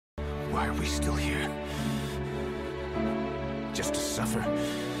Why are we still here? Just to suffer?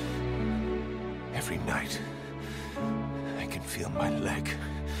 Every night, I can feel my leg,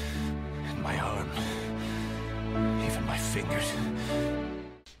 and my arm, even my fingers.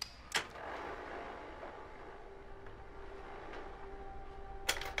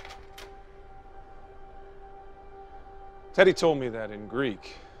 Teddy told me that in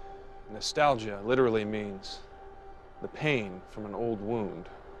Greek, nostalgia literally means the pain from an old wound.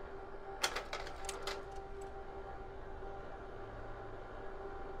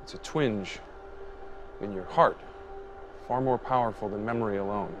 It's a twinge in your heart, far more powerful than memory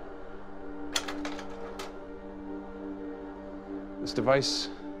alone. This device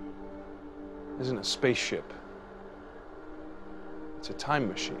isn't a spaceship. It's a time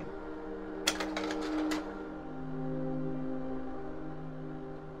machine. It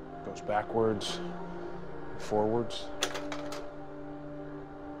goes backwards and forwards.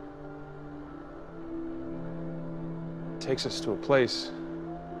 It takes us to a place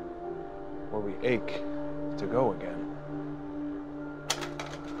where we ache to go again.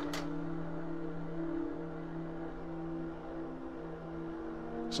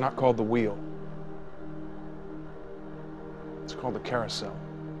 It's not called the wheel. It's called the carousel.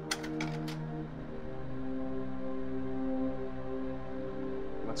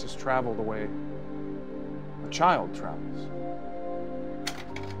 It lets us travel the way a child travels.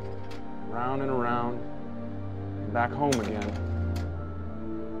 Round and around, and back home again.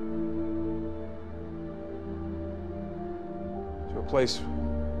 To a place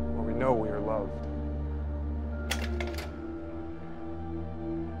where we know we are loved.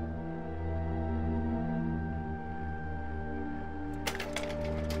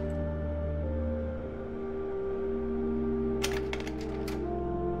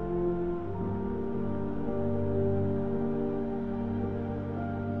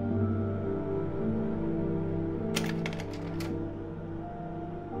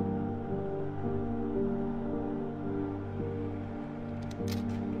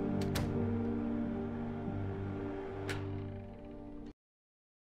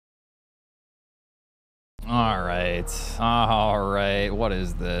 All right. What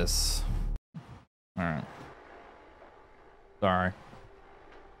is this? All right. Sorry.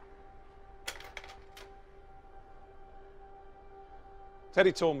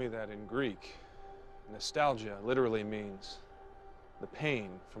 Teddy told me that in Greek, nostalgia literally means the pain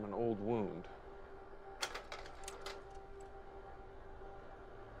from an old wound.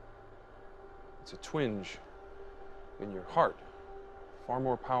 It's a twinge in your heart, far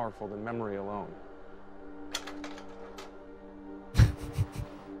more powerful than memory alone.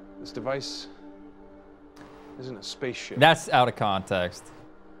 This device isn't a spaceship. That's out of context.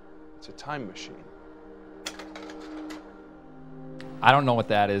 It's a time machine. I don't know what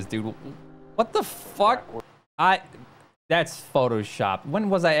that is, dude. What the fuck? That's Photoshop. When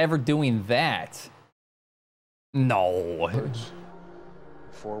was I ever doing that? No.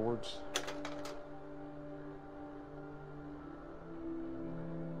 Forwards.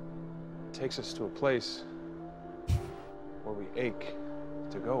 It takes us to a place where we ache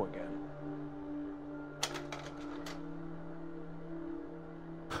to go again.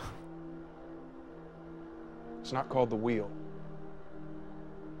 It's not called the wheel.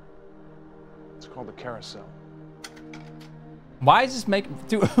 It's called the carousel. Why is this making...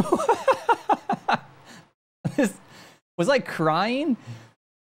 Dude... Was I crying?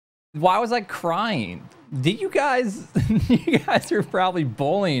 Why was I crying? Did you guys... You guys are probably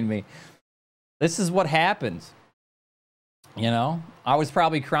bullying me. This is what happens. You know? I was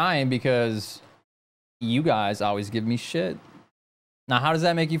probably crying because you guys always give me shit. Now, how does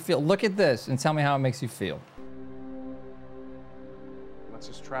that make you feel? Look at this and tell me how it makes you feel. Let's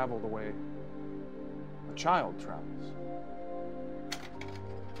just travel the way a child travels.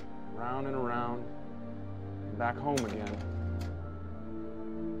 Round and around, and back home again.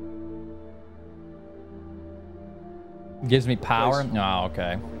 Gives me power? No,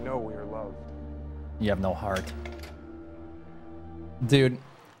 okay. We know we are loved. You have no heart. Dude.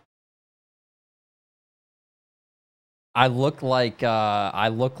 I look like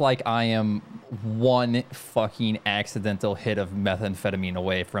I am one fucking accidental hit of methamphetamine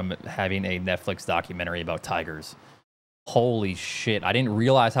away from having a Netflix documentary about tigers. Holy shit. I didn't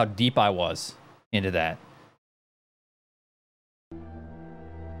realize how deep I was into that.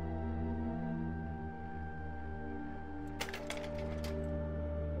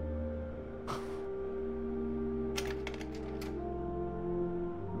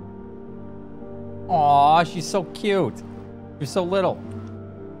 Aw, she's so cute. She's so little.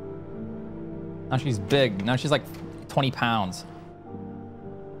 Now she's big. Now she's like 20 pounds.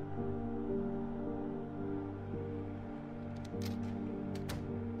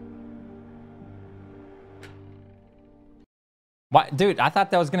 Why, dude, I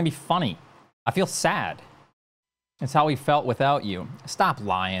thought that was going to be funny. I feel sad. It's how we felt without you. Stop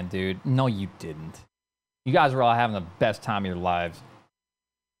lying, dude. No, you didn't. You guys were all having the best time of your lives.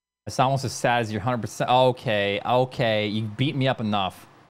 It's almost as sad as your 100%. Okay, okay. You beat me up enough.